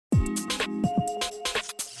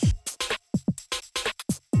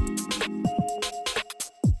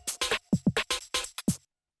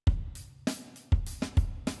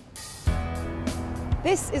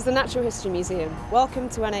This is the Natural History Museum. Welcome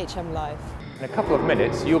to NHM Live. In a couple of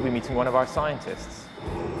minutes, you'll be meeting one of our scientists.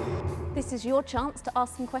 This is your chance to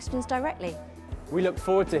ask some questions directly. We look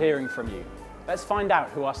forward to hearing from you. Let's find out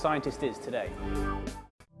who our scientist is today.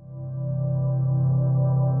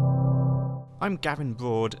 I'm Gavin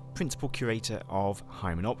Broad, Principal Curator of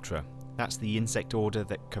Hymenoptera. That's the insect order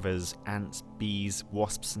that covers ants, bees,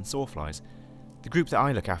 wasps and sawflies. The group that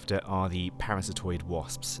I look after are the parasitoid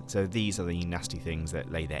wasps, so these are the nasty things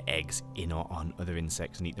that lay their eggs in or on other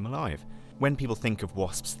insects and eat them alive. When people think of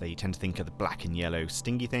wasps, they tend to think of the black and yellow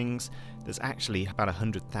stingy things. There's actually about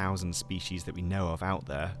 100,000 species that we know of out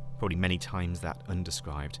there, probably many times that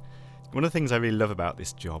undescribed. One of the things I really love about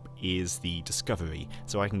this job is the discovery,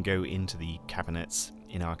 so I can go into the cabinets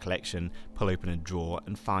in our collection, pull open a drawer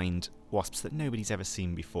and find wasps that nobody's ever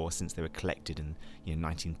seen before since they were collected in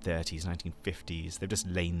 1930s, 1950s. They've just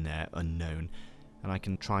lain there unknown. And I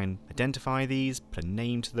can try and identify these, put a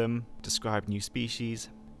name to them, describe new species.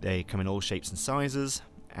 They come in all shapes and sizes,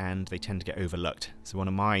 and they tend to get overlooked. So one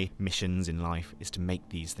of my missions in life is to make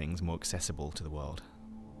these things more accessible to the world.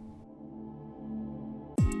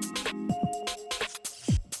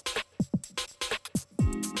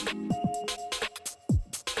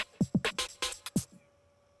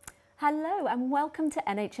 Hello and welcome to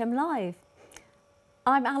NHM Live.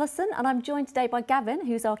 I'm Alison and I'm joined today by Gavin,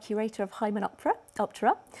 who's our Curator of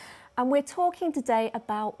Hymenoptera, and we're talking today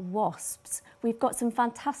about wasps. We've got some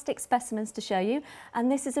fantastic specimens to show you,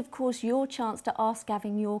 and this is of course your chance to ask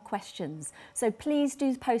Gavin your questions. So please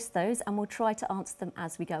do post those and we'll try to answer them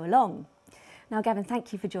as we go along. Now Gavin,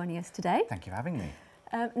 thank you for joining us today. Thank you for having me.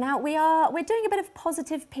 Now we're doing a bit of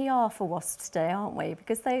positive PR for wasps today, aren't we?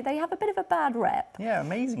 Because they have a bit of a bad rep. Yeah,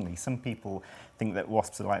 amazingly. Some people think that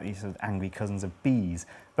wasps are like these sort of angry cousins of bees,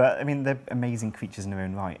 but I mean they're amazing creatures in their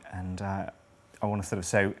own right, and I want to sort of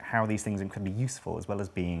show how these things are incredibly useful as well as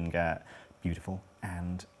being beautiful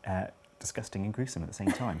and disgusting and gruesome at the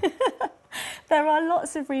same time. There are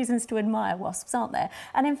lots of reasons to admire wasps, aren't there?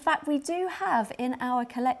 And in fact, we do have in our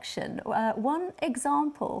collection one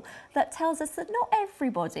example that tells us that not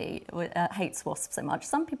everybody hates wasps so much.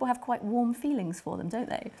 Some people have quite warm feelings for them, don't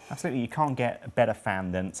they? Absolutely. You can't get a better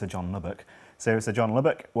fan than Sir John Lubbock. So Sir John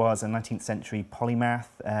Lubbock was a 19th century polymath,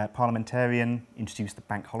 parliamentarian, introduced the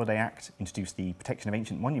Bank Holiday Act, introduced the Protection of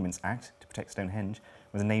Ancient Monuments Act to protect Stonehenge,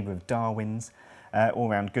 was a neighbour of Darwin's,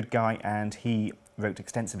 all-round good guy, and he wrote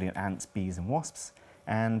extensively on ants, bees and wasps,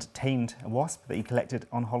 and tamed a wasp that he collected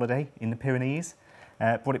on holiday in the Pyrenees,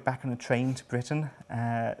 brought it back on a train to Britain,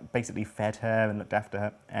 basically fed her and looked after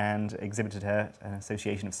her and exhibited her at an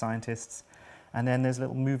association of scientists. And then there's a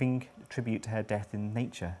little moving tribute to her death in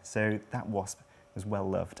nature. So that wasp was well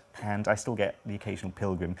loved, and I still get the occasional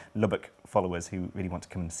pilgrim Lubbock followers who really want to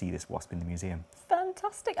come and see this wasp in the museum.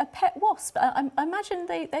 Fantastic, a pet wasp. I imagine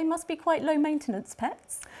they must be quite low maintenance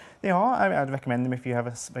pets. They are. I'd recommend them if you have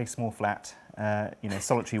a very small flat,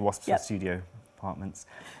 solitary wasps for studio apartments.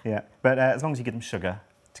 Yeah, but as long as you give them sugar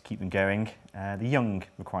to keep them going. The young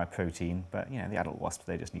require protein, but the adult wasps,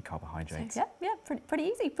 they just need carbohydrates. So, yeah, pretty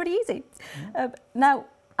easy. Now,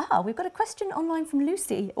 we've got a question online from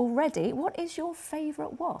Lucy already. What is your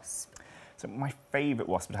favourite wasp? So my favourite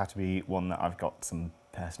wasp would have to be one that I've got some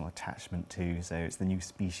personal attachment to. So it's the new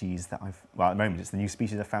species that at the moment it's the new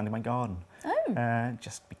species I found in my garden. Oh.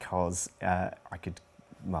 Just because I could,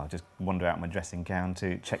 just wander out in my dressing gown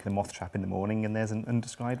to check the moth trap in the morning and there's an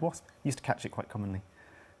undescribed wasp. Used to catch it quite commonly.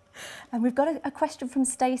 And we've got a question from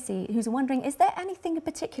Stacey who's wondering, is there anything in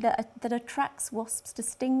particular that attracts wasps to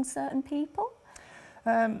sting certain people?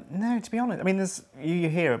 No, to be honest. I mean, you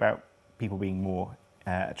hear about people being more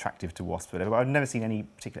attractive to wasps, but I've never seen any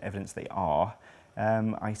particular evidence they are.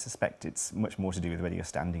 I suspect it's much more to do with whether you're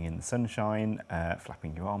standing in the sunshine,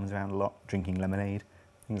 flapping your arms around a lot, drinking lemonade,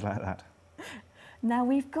 things like that. Now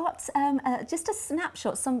we've got just a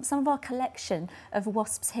snapshot, some of our collection of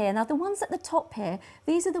wasps here. Now the ones at the top here,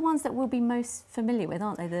 these are the ones that we'll be most familiar with,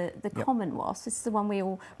 aren't they? The common wasp. This is the one we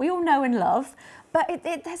all know and love. But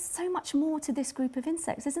there's so much more to this group of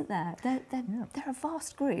insects, isn't there? They're a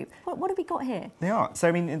vast group. What have we got here? They are. So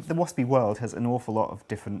I mean, the waspy world has an awful lot of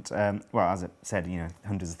different, well, as I said,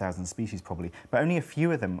 hundreds of thousands of species probably, but only a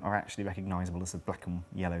few of them are actually recognisable as black and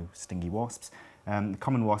yellow stingy wasps. The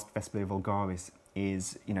common wasp, Vespa vulgaris,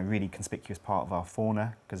 is a really conspicuous part of our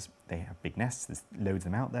fauna because they have big nests. There's loads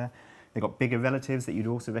of them out there. They've got bigger relatives that you'd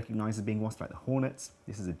also recognise as being wasps, like the hornets.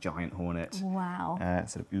 This is a giant hornet. Wow.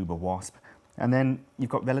 Sort of uber wasp. And then you've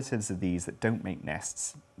got relatives of these that don't make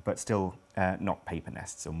nests, but still not paper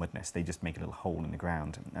nests or mud nests. They just make a little hole in the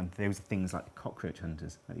ground. And those are things like the cockroach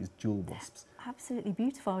hunters, like these jewel wasps. Absolutely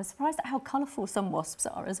beautiful. I was surprised at how colourful some wasps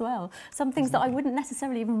are as well. Some things that I wouldn't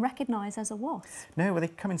necessarily even recognise as a wasp. No, well, they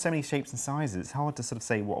come in so many shapes and sizes. It's hard to sort of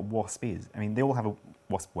say what a wasp is. I mean, they all have a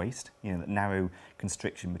wasp waist, you know, that narrow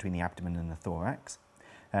constriction between the abdomen and the thorax.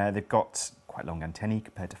 They've got quite long antennae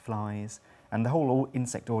compared to flies. And the whole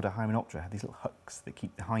insect order Hymenoptera have these little hooks that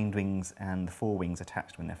keep the hind wings and the fore wings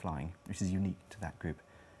attached when they're flying, which is unique to that group.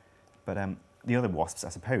 But the other wasps, I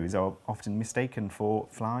suppose, are often mistaken for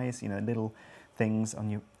flies, you know, little things on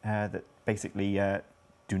you that basically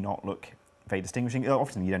do not look very distinguishing.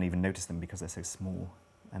 Often you don't even notice them because they're so small.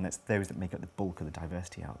 And it's those that make up the bulk of the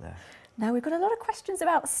diversity out there. Now, we've got a lot of questions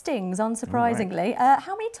about stings, unsurprisingly. Right.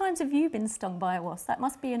 How many times have you been stung by a wasp? That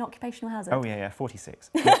must be an occupational hazard. Oh, yeah, 46.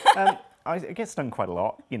 I get stung quite a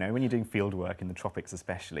lot. You know, when you're doing field work in the tropics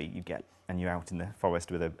especially, and you're out in the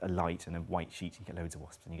forest with a light and a white sheet, you get loads of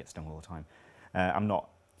wasps and you get stung all the time. I'm not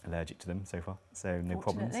allergic to them so far, so no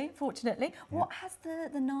problems. Fortunately. Yeah. What has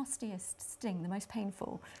the nastiest sting, the most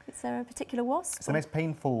painful? Is there a particular wasp? So the most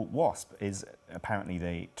painful wasp is apparently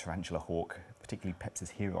the tarantula hawk, particularly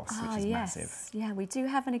Pepsis heros, which is massive. Yeah, we do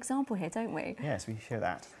have an example here, don't we? Yes, we show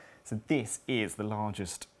that. So this is the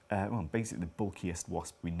largest, well, basically the bulkiest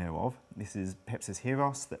wasp we know of. This is Pepsis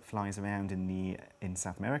heros that flies around in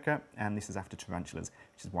South America, and this is after tarantulas,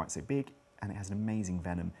 which is why it's so big, and it has an amazing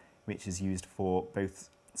venom, which is used for both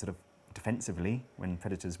sort of defensively when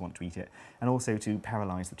predators want to eat it, and also to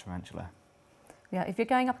paralyse the tarantula. Yeah, if you're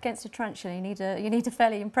going up against a tarantula, you need a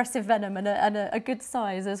fairly impressive venom and a good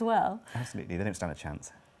size as well. Absolutely, they don't stand a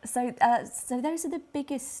chance. So, so those are the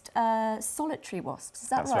biggest solitary wasps, is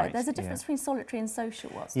that That's right? There's a difference yeah. between solitary and social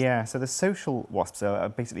wasps. Yeah, so the social wasps are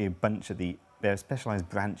basically a bunch of they're a specialised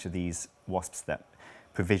branch of these wasps that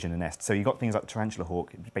provision a nest. So you've got things like tarantula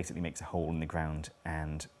hawk, it basically makes a hole in the ground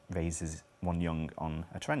and raises one young on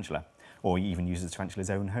a tarantula, or even uses the tarantula's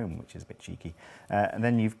own home, which is a bit cheeky. And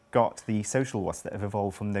then you've got the social wasps that have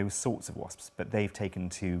evolved from those sorts of wasps, but they've taken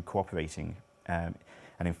to cooperating. And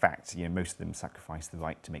in fact, you know, most of them sacrifice the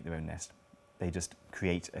right to make their own nest. They just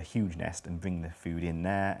create a huge nest and bring the food in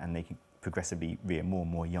there, and they can progressively rear more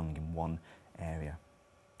and more young in one area.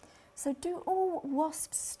 So do all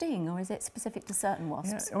wasps sting, or is it specific to certain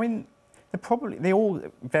wasps? Yeah, I mean,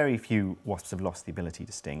 very few wasps have lost the ability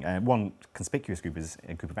to sting. One conspicuous group is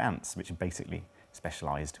a group of ants, which are basically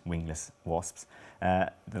specialised wingless wasps.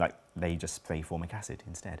 They just spray formic acid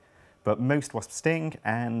instead. But most wasps sting,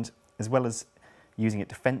 and as well as using it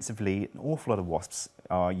defensively, an awful lot of wasps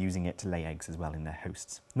are using it to lay eggs as well in their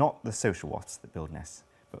hosts. Not the social wasps that build nests,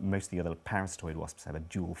 but most of the other parasitoid wasps have a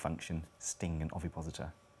dual function, sting and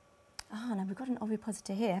ovipositor. Ah, now we've got an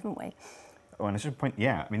ovipositor here, haven't we? Oh, and I should point,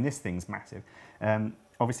 yeah, I mean, this thing's massive.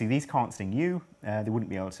 Obviously, these can't sting you. They wouldn't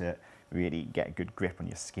be able to really get a good grip on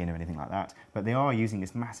your skin or anything like that. But they are using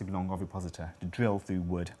this massive long ovipositor to drill through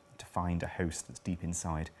wood to find a host that's deep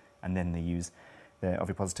inside. And then they use the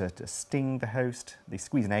ovipositor to sting the host. They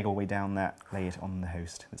squeeze an egg all the way down that, lay it on the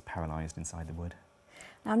host that's paralysed inside the wood.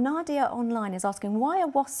 Now, Nadia online is asking, why are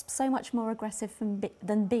wasps so much more aggressive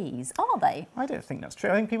than bees? Are they? I don't think that's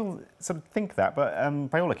true. I think people sort of think that, but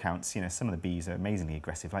by all accounts, you know, some of the bees are amazingly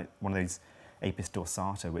aggressive. Like one of those Apis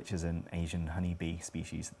dorsata, which is an Asian honeybee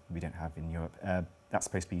species we don't have in Europe. That's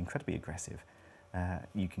supposed to be incredibly aggressive.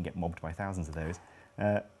 You can get mobbed by thousands of those.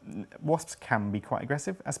 Wasps can be quite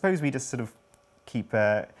aggressive. I suppose we just sort of keep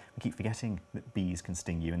forgetting that bees can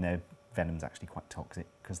sting you, and their venom's actually quite toxic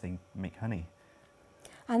because they make honey.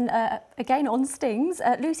 And again, on stings,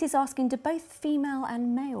 Lucy's asking, do both female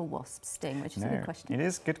and male wasps sting? Which is a good question. It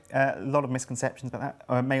is good. A lot of misconceptions about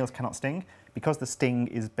that. Males cannot sting. Because the sting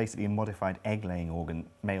is basically a modified egg-laying organ,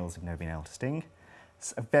 males have never been able to sting.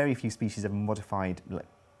 Very few species have modified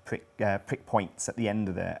prick points at the end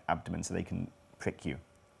of their abdomen so they can prick you.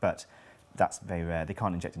 But that's very rare. They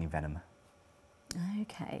can't inject any venom.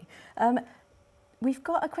 OK. We've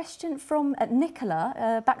got a question from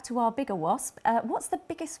Nicola, back to our bigger wasp. What's the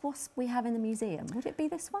biggest wasp we have in the museum? Would it be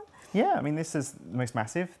this one? Yeah, I mean, this is the most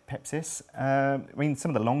massive, Pepsis. I mean,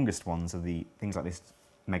 some of the longest ones are the things like this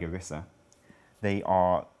Megarissa. They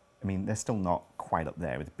are, I mean, they're still not quite up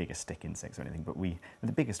there with the biggest stick insects or anything, but they're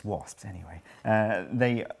the biggest wasps anyway.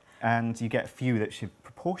 And you get a few that should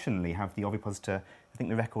proportionally have the ovipositor. I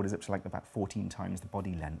think the record is up to like about 14 times the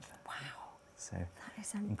body length. Wow. So that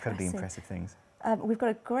is incredibly impressive things. We've got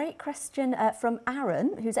a great question from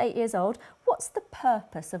Aaron, who's 8 years old. What's the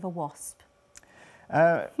purpose of a wasp?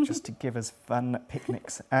 Just to give us fun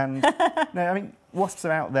picnics. And no, I mean, wasps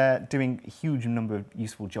are out there doing a huge number of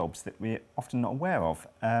useful jobs that we're often not aware of.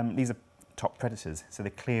 These are top predators. So they're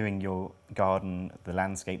clearing your garden, the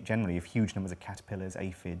landscape generally, of huge numbers of caterpillars,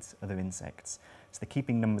 aphids, other insects. So they're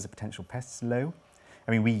keeping numbers of potential pests low.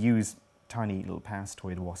 I mean, we use tiny little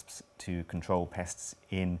parasitoid wasps to control pests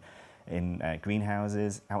in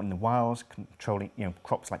greenhouses, out in the wild, controlling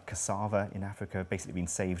crops like cassava in Africa have basically been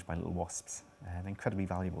saved by little wasps. They're incredibly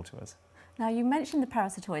valuable to us. Now, you mentioned the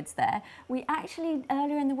parasitoids there. We actually,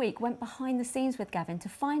 earlier in the week, went behind the scenes with Gavin to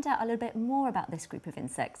find out a little bit more about this group of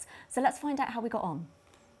insects. So let's find out how we got on.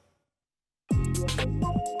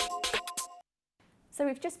 So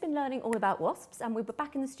we've just been learning all about wasps, and we'll be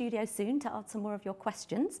back in the studio soon to answer more of your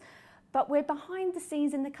questions. But we're behind the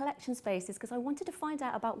scenes in the collection spaces because I wanted to find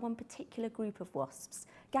out about one particular group of wasps.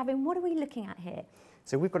 Gavin, what are we looking at here?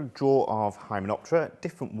 So we've got a drawer of Hymenoptera,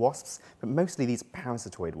 different wasps, but mostly these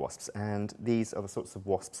parasitoid wasps, and these are the sorts of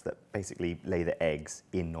wasps that basically lay their eggs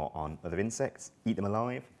in or on other insects, eat them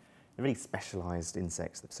alive. They're really specialised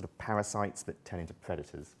insects, that sort of parasites that turn into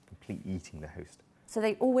predators, completely eating their host. So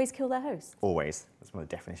they always kill their host? Always. That's one of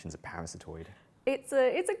the definitions of parasitoid. It's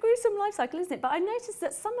a gruesome life cycle, isn't it? But I noticed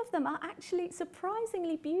that some of them are actually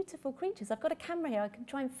surprisingly beautiful creatures. I've got a camera here, I can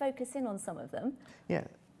try and focus in on some of them. Yeah.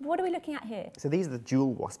 What are we looking at here? So these are the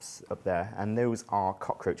jewel wasps up there, and those are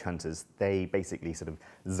cockroach hunters. They basically sort of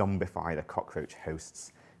zombify the cockroach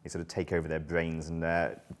hosts. They sort of take over their brains and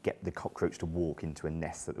get the cockroach to walk into a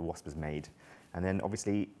nest that the wasp has made. And then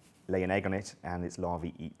obviously lay an egg on it, and its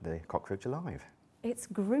larvae eat the cockroach alive. It's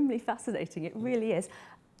grimly fascinating, it really is.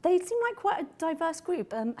 They seem like quite a diverse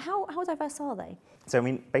group. How diverse are they? So, I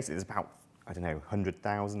mean, basically there's about, I don't know,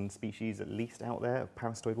 100,000 species at least out there of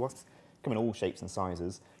parasitoid wasps. Come in all shapes and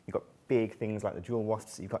sizes. You've got big things like the jewel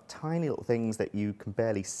wasps. You've got tiny little things that you can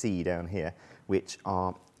barely see down here, which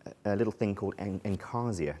are a little thing called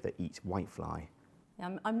encarsia that eat whitefly.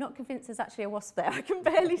 I'm not convinced there's actually a wasp there. I can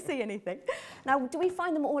barely see anything. Now, do we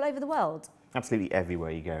find them all over the world? Absolutely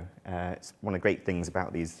everywhere you go. It's one of the great things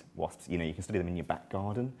about these wasps. You know, you can study them in your back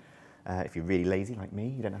garden. If you're really lazy like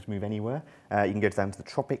me, you don't have to move anywhere. You can go down to the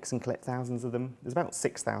tropics and collect thousands of them. There's about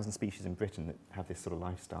 6,000 species in Britain that have this sort of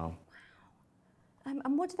lifestyle.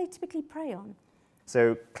 And what do they typically prey on?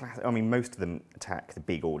 So, I mean, most of them attack the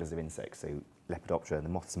big orders of insects, so Lepidoptera, the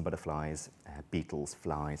moths and butterflies, beetles,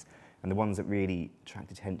 flies, and the ones that really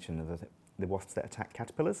attract attention are the wasps that attack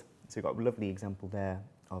caterpillars. So we've got a lovely example there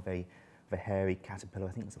of a hairy caterpillar.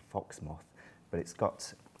 I think it's a fox moth, but it's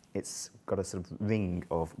got a sort of ring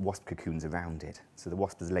of wasp cocoons around it. So the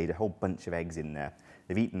wasp has laid a whole bunch of eggs in there.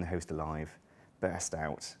 They've eaten the host alive, burst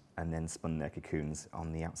out, and then spun their cocoons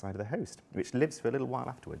on the outside of the host, which lives for a little while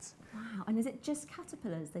afterwards. Wow, and is it just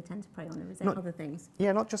caterpillars they tend to prey on, or is there other things?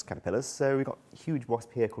 Yeah, not just caterpillars. So we've got a huge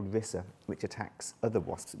wasp here called Rissa, which attacks other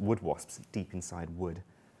wasps, wood wasps, deep inside wood.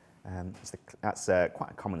 That's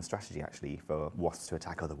quite a common strategy, actually, for wasps to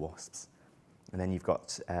attack other wasps. And then you've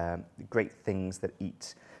got great things that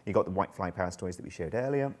eat. You've got the whitefly parasitoids that we showed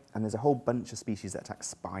earlier, and there's a whole bunch of species that attack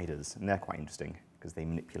spiders, and they're quite interesting because they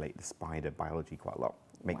manipulate the spider biology quite a lot,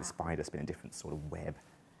 make the spider spin a different sort of web.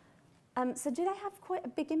 So do they have quite a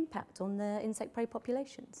big impact on the insect prey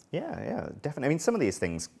populations? Yeah, definitely. I mean, some of these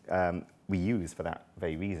things we use for that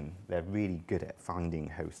very reason. They're really good at finding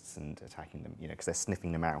hosts and attacking them, because they're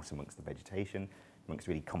sniffing them out amongst the vegetation, amongst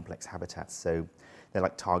really complex habitats. So they're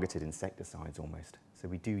like targeted insecticides almost. So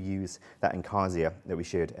we do use that encarsia that we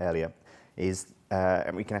showed earlier,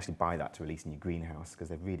 and we can actually buy that to release in your greenhouse because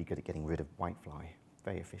they're really good at getting rid of whitefly.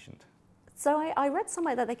 Very efficient. So I read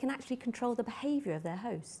somewhere that they can actually control the behaviour of their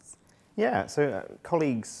hosts. Yeah, so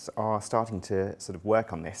colleagues are starting to sort of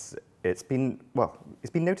work on this. It's been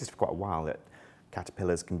noticed for quite a while that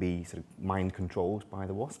caterpillars can be sort of mind controlled by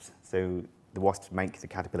the wasps. So the wasps make the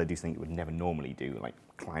caterpillar do something it would never normally do, like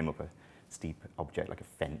climb up a steep object like a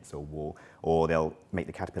fence or wall, or they'll make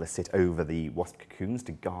the caterpillar sit over the wasp cocoons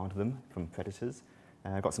to guard them from predators.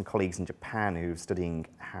 I've got some colleagues in Japan who are studying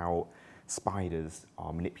how spiders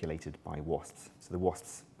are manipulated by wasps. So the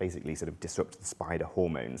wasps basically sort of disrupt the spider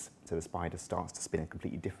hormones. So the spider starts to spin a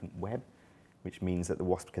completely different web, which means that the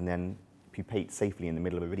wasp can then pupate safely in the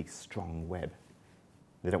middle of a really strong web.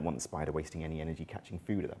 They don't want the spider wasting any energy catching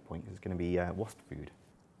food at that point because it's going to be wasp food.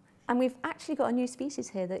 And we've actually got a new species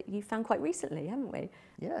here that you found quite recently, haven't we?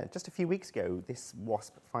 Yeah, just a few weeks ago, this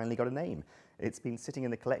wasp finally got a name. It's been sitting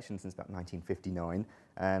in the collection since about 1959,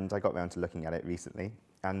 and I got round to looking at it recently.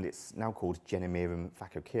 And it's now called Genomerum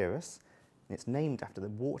phacocurus, and it's named after the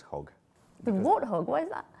warthog. The warthog? Why is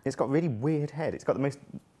that? It's got a really weird head. It's got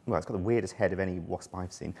the weirdest head of any wasp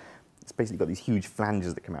I've seen. It's basically got these huge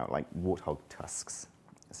flanges that come out like warthog tusks.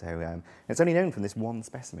 So it's only known from this one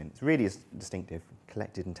specimen. It's really distinctive,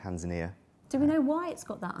 collected in Tanzania. Do we know why it's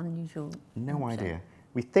got that unusual No idea.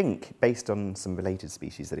 We think, based on some related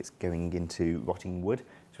species, that it's going into rotting wood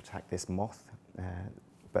to attack this moth,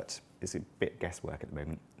 but it's a bit guesswork at the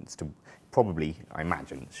moment. It's to probably, I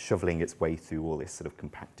imagine, shoveling its way through all this sort of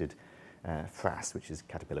compacted frass, which is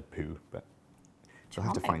caterpillar poo, but we'll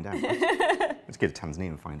have to find out. Let's go to Tanzania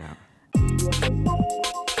and find out.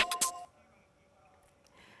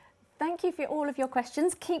 Thank you for all of your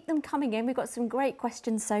questions. Keep them coming in. We've got some great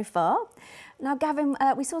questions so far. Now, Gavin,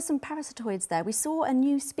 we saw some parasitoids there. We saw a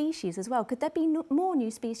new species as well. Could there be more new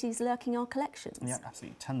species lurking in our collections? Yeah,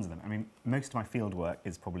 absolutely, tons of them. I mean, most of my field work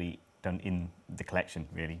is probably done in the collection,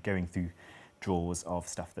 really, going through drawers of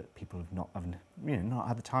stuff that people have not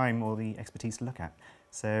had the time or the expertise to look at.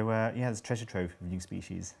 So, yeah, there's a treasure trove of new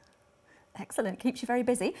species. Excellent, keeps you very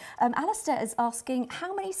busy. Alistair is asking,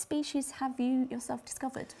 how many species have you yourself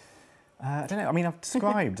discovered? I don't know. I mean, I've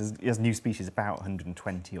described as new species about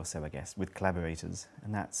 120 or so, I guess, with collaborators,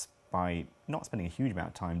 and that's by not spending a huge amount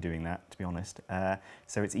of time doing that, to be honest.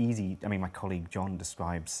 So it's easy. I mean, my colleague John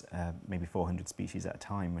describes maybe 400 species at a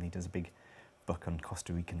time when he does a big book on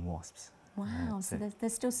Costa Rican wasps. Wow, so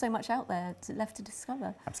there's still so much out there left to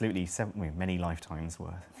discover. Absolutely, many lifetimes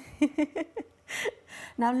worth.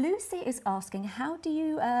 Now, Lucy is asking, how do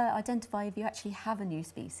you identify if you actually have a new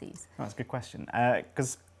species? Oh, that's a good question,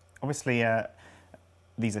 because obviously,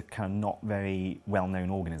 these are kind of not very well-known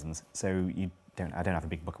organisms, so I don't have a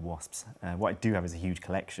big book of wasps. What I do have is a huge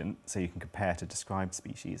collection, so you can compare to described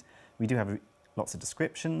species. We do have lots of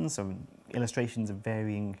descriptions, some illustrations of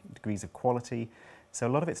varying degrees of quality, so a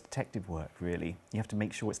lot of it's detective work, really. You have to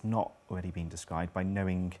make sure it's not already been described by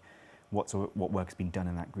knowing what work has been done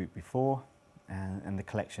in that group before, and the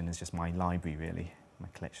collection is just my library, really, my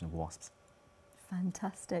collection of wasps.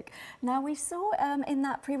 Fantastic. Now, we saw in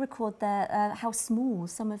that pre-record there how small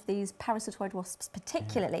some of these parasitoid wasps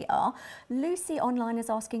particularly are. Lucy online is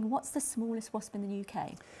asking, what's the smallest wasp in the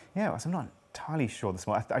UK? Yeah, well, so I'm not entirely sure the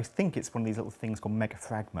small. I think it's one of these little things called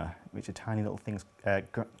megaphragma, which are tiny little things,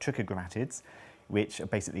 trichogrammatids, which are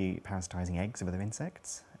basically parasitising eggs of other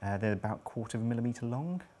insects. They're about 1/4 of a millimetre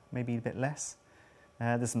long, maybe a bit less.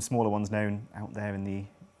 There's some smaller ones known out there in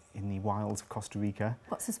the wilds of Costa Rica.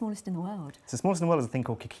 What's the smallest in the world? So the smallest in the world is a thing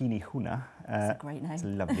called Kikini huna. That's a great name. It's a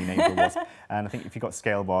lovely name for a wasp. And I think if you've got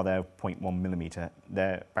scale bar, they're 0.1 millimetre.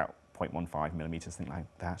 They're about 0.15 millimetres, something like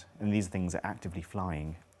that. And these things are actively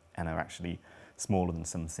flying and are actually smaller than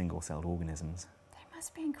some single-celled organisms. They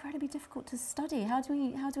must be incredibly difficult to study. How do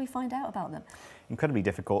we find out about them? Incredibly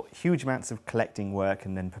difficult. Huge amounts of collecting work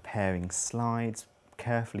and then preparing slides,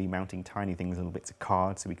 carefully mounting tiny things, little bits of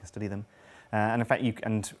card so we can study them. And in fact,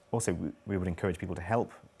 we would encourage people to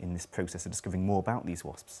help in this process of discovering more about these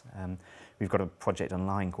wasps. We've got a project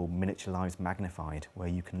online called Miniature Lives Magnified, where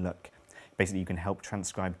you can you can help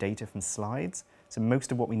transcribe data from slides. So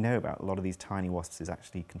most of what we know about a lot of these tiny wasps is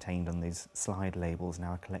actually contained on these slide labels in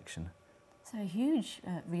our collection. So a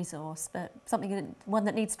huyou resource, but one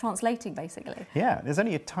that needs translating, basically. Yeah, there's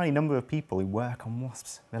only a tiny number of people who work on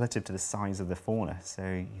wasps relative to the size of the fauna, so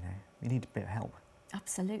we need a bit of help.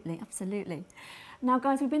 Absolutely, absolutely. Now,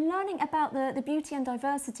 guys, we've been learning about the beauty and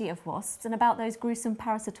diversity of wasps and about those gruesome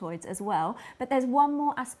parasitoids as well, but there's one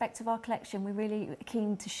more aspect of our collection we're really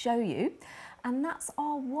keen to show you, and that's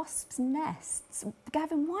our wasps' nests.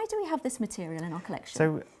 Gavin, why do we have this material in our collection?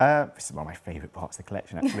 So, this is one of my favourite parts of the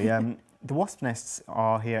collection, actually. The wasp nests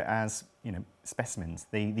are here as, specimens.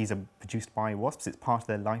 These are produced by wasps. It's part of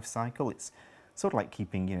their life cycle. It's sort of like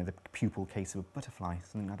keeping, the pupal case of a butterfly,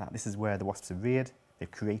 something like that. This is where the wasps are reared. They've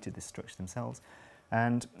created this structure themselves.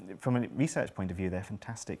 And from a research point of view, they're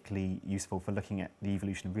fantastically useful for looking at the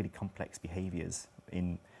evolution of really complex behaviours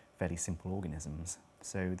in fairly simple organisms.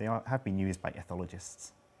 So they have been used by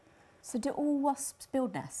ethologists. So do all wasps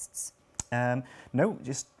build nests? No,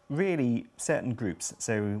 just really certain groups.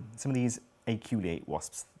 So some of these aculeate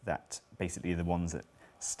wasps that basically are the ones that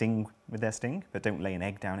sting with their sting, but don't lay an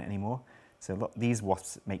egg down it anymore. So these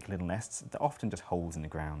wasps make little nests. They're often just holes in the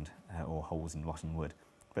ground or holes in rotten wood.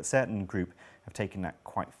 But certain group have taken that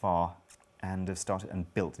quite far and have started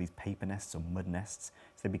and built these paper nests or mud nests.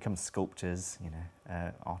 So they become sculptors,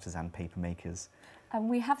 artisan paper makers. And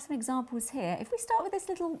we have some examples here. If we start with this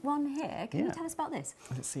little one here, can you tell us about this?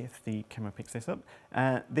 Let's see if the camera picks this up.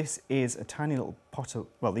 This is a tiny little potter.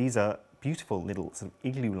 Well, these are beautiful little sort of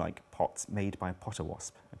igloo-like pots made by a potter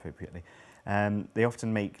wasp, appropriately. They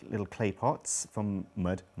often make little clay pots from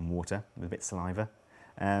mud and water with a bit of saliva.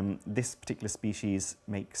 This particular species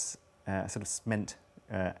makes a sort of cement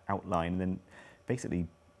outline and then basically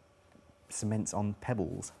cements on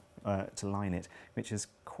pebbles to line it, which is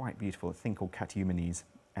quite beautiful, a thing called catumenes.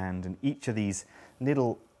 And in each of these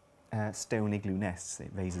little stone igloo nests,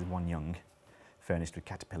 it raises one young. furnished with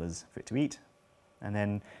caterpillars for it to eat. And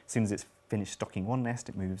then as soon as it's finished stocking one nest,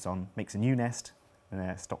 it moves on, makes a new nest,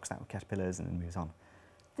 and stocks that with caterpillars and then moves on.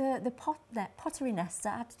 The pottery nests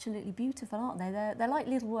are absolutely beautiful, aren't they? They're like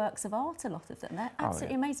little works of art, a lot of them. They're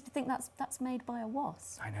absolutely amazing to think that's made by a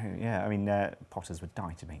wasp. I know, yeah. I mean, potters would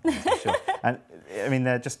die to make them, for sure. And I mean,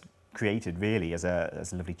 they're just created really as a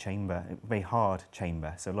lovely chamber, a very hard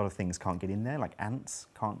chamber. So a lot of things can't get in there, like ants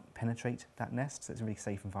can't penetrate that nest. So it's a really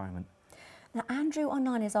safe environment. Now, Andrew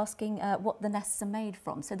online is asking what the nests are made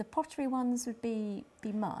from. So the pottery ones would be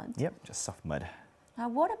mud? Yep, just soft mud. Now,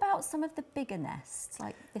 what about some of the bigger nests,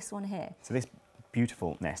 like this one here? So this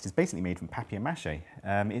beautiful nest is basically made from papier-mâché.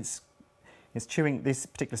 It's chewing, this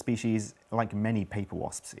particular species, like many paper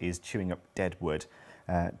wasps, is chewing up dead wood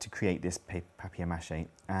to create this papier-mâché.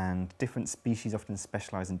 And different species often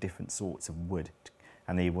specialise in different sorts of wood.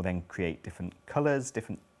 And they will then create different colours,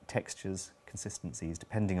 different textures, consistencies,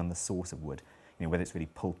 depending on the source of wood. You know, whether it's really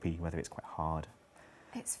pulpy, whether it's quite hard.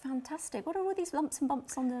 It's fantastic. What are all these lumps and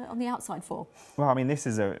bumps on the outside for? Well, I mean, this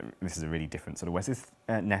is a really different sort of wasp. This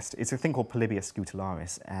nest, it's a thing called Polybia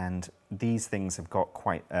scutularis, and these things have got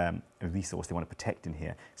quite a resource they want to protect in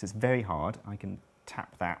here. So it's very hard. I can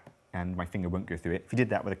tap that, and my finger won't go through it. If you did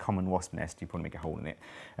that with a common wasp nest, you'd probably make a hole in it.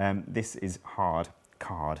 This is hard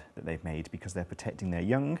card that they've made because they're protecting their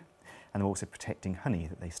young, and they're also protecting honey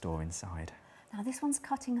that they store inside. Now this one's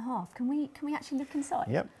cut in half. Can we actually look inside?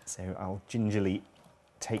 Yep. So I'll gingerly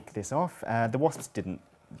take this off. The wasps didn't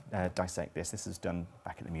dissect this. This was done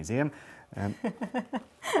back at the museum. There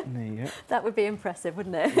you go. That would be impressive,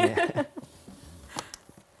 wouldn't it? Yeah.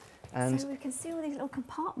 And so we can see all these little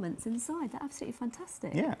compartments inside. They're absolutely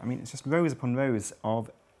fantastic. yeah, I mean, it's just rows upon rows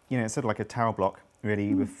of, you know, it's sort of like a tower block,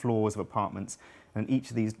 really, with floors of apartments. And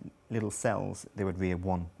each of these little cells, they would rear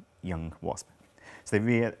one young wasp. So they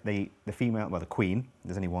rear the female, well, the queen.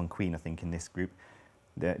 There's only one queen, I think, in this group.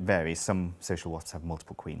 That varies. Some social wasps have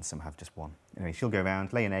multiple queens, some have just one. Anyway, she'll go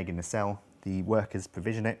around, lay an egg in the cell. The workers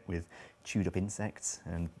provision it with chewed up insects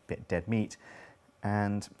and a bit of dead meat,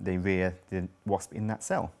 and they rear the wasp in that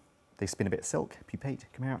cell. They spin a bit of silk, pupate,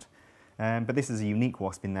 come out. But this is a unique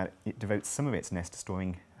wasp in that it devotes some of its nest to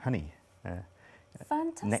storing honey.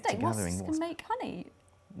 Fantastic. Nectar gathering Wasps can make honey.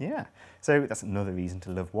 Yeah, so that's another reason to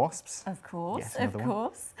love wasps. Of course, Yes, of another one.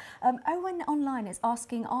 course. Owen online is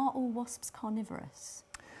asking, are all wasps carnivorous?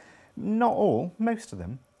 Not all, most of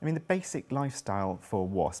them. I mean, the basic lifestyle for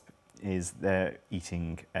wasp is they're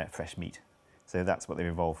eating fresh meat. So that's what they've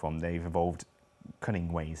evolved from. They've evolved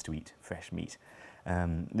cunning ways to eat fresh meat.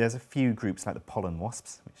 There's a few groups like the pollen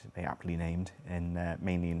wasps, which they aptly named,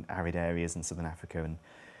 mainly in arid areas in southern Africa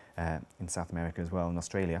and in South America as well, and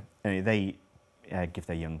Australia. They give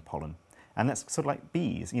their young pollen. And that's sort of like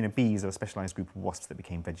bees. You know, bees are a specialised group of wasps that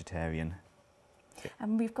became vegetarian.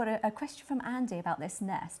 And we've got a question from Andy about this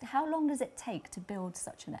nest. How long does it take to build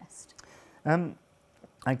such a nest?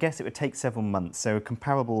 I guess it would take several months. So a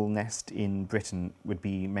comparable nest in Britain would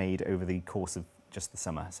be made over the course of just the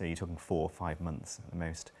summer. So you're talking 4 or 5 months at the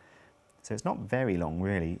most. So it's not very long,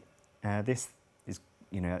 really. This is,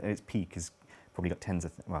 you know, at its peak has probably got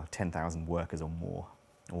 10,000 workers or more,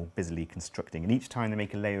 all busily constructing. And each time they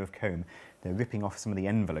make a layer of comb, they're ripping off some of the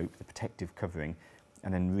envelope, the protective covering,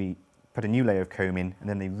 and then put a new layer of comb in, and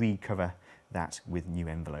then they recover that with new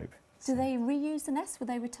envelope. Do they reuse the nest? Will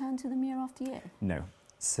they return to them year after year? No.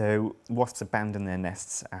 So wasps abandon their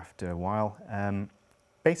nests after a while,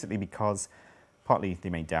 basically because partly they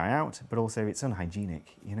may die out, but also it's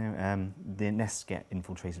unhygienic. You know, the nests get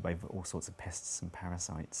infiltrated by all sorts of pests and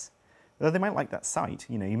parasites. Though they might like that site.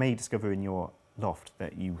 You know, you may discover in your loft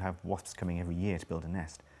that you have wasps coming every year to build a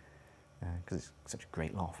nest because it's such a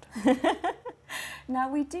great loft. Now,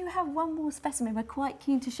 we do have one more specimen we're quite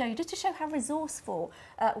keen to show you, just to show how resourceful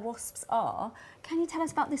wasps are. Can you tell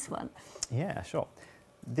us about this one? Yeah, sure.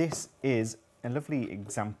 This is a lovely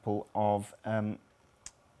example of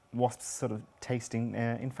wasps sort of tasting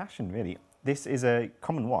in fashion, really. This is a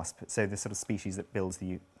common wasp, so the sort of species that builds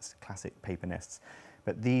the classic paper nests.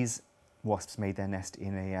 But these wasps made their nest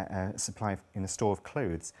in a store of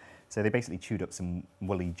clothes. So they basically chewed up some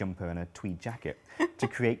woolly jumper and a tweed jacket to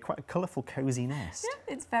create quite a colourful, cosy nest.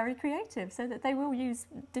 Yeah, it's very creative, so that they will use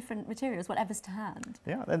different materials, whatever's to hand.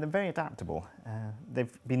 Yeah, they're very adaptable.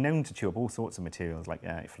 They've been known to chew up all sorts of materials,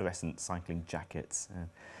 like fluorescent cycling jackets.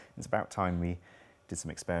 It's about time we did some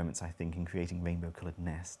experiments, I think, in creating rainbow-coloured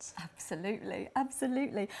nests. Absolutely,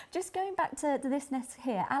 absolutely. Just going back to this nest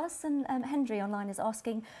here, Alison Hendry online is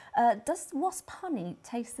asking, does wasp honey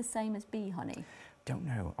taste the same as bee honey? Don't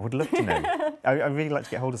know. I would love to know. I really like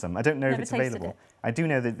to get hold of some. I don't know if Never it's tasted available. it. I do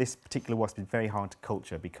know that this particular wasp is very hard to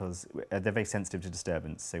culture because they're very sensitive to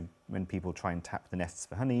disturbance. So when people try and tap the nests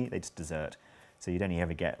for honey, they just desert. So you'd only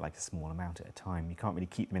ever get like a small amount at a time. You can't really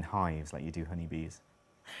keep them in hives like you do honeybees.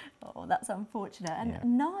 Oh, that's unfortunate. And Yeah.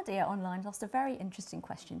 Nadia online asked a very interesting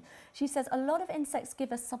question. She says, a lot of insects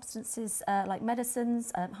give us substances like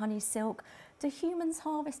medicines, honey, silk. Do humans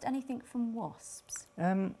harvest anything from wasps?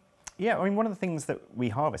 Yeah, I mean, one of the things that we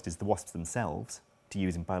harvest is the wasps themselves to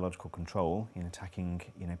use in biological control in attacking,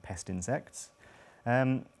 pest insects.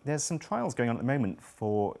 There's some trials going on at the moment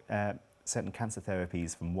for certain cancer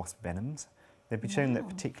therapies from wasp venoms. They've been shown that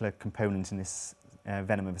particular components in this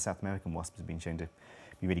venom of a South American wasp has been shown to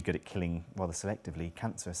be really good at killing rather selectively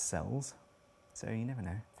cancerous cells. So you never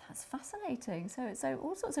know. That's fascinating. So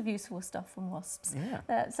all sorts of useful stuff from wasps.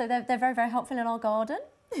 Yeah. So they're very, very helpful in our garden.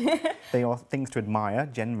 They are things to admire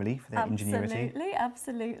generally for their ingenuity. Absolutely,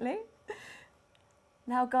 absolutely.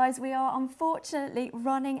 Now, guys, we are unfortunately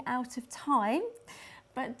running out of time.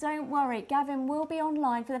 But don't worry, Gavin will be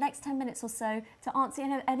online for the next 10 minutes or so to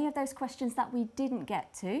answer any of those questions that we didn't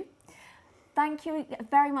get to. Thank you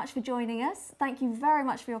very much for joining us. Thank you very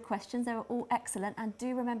much for your questions. They were all excellent. And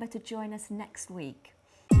do remember to join us next week.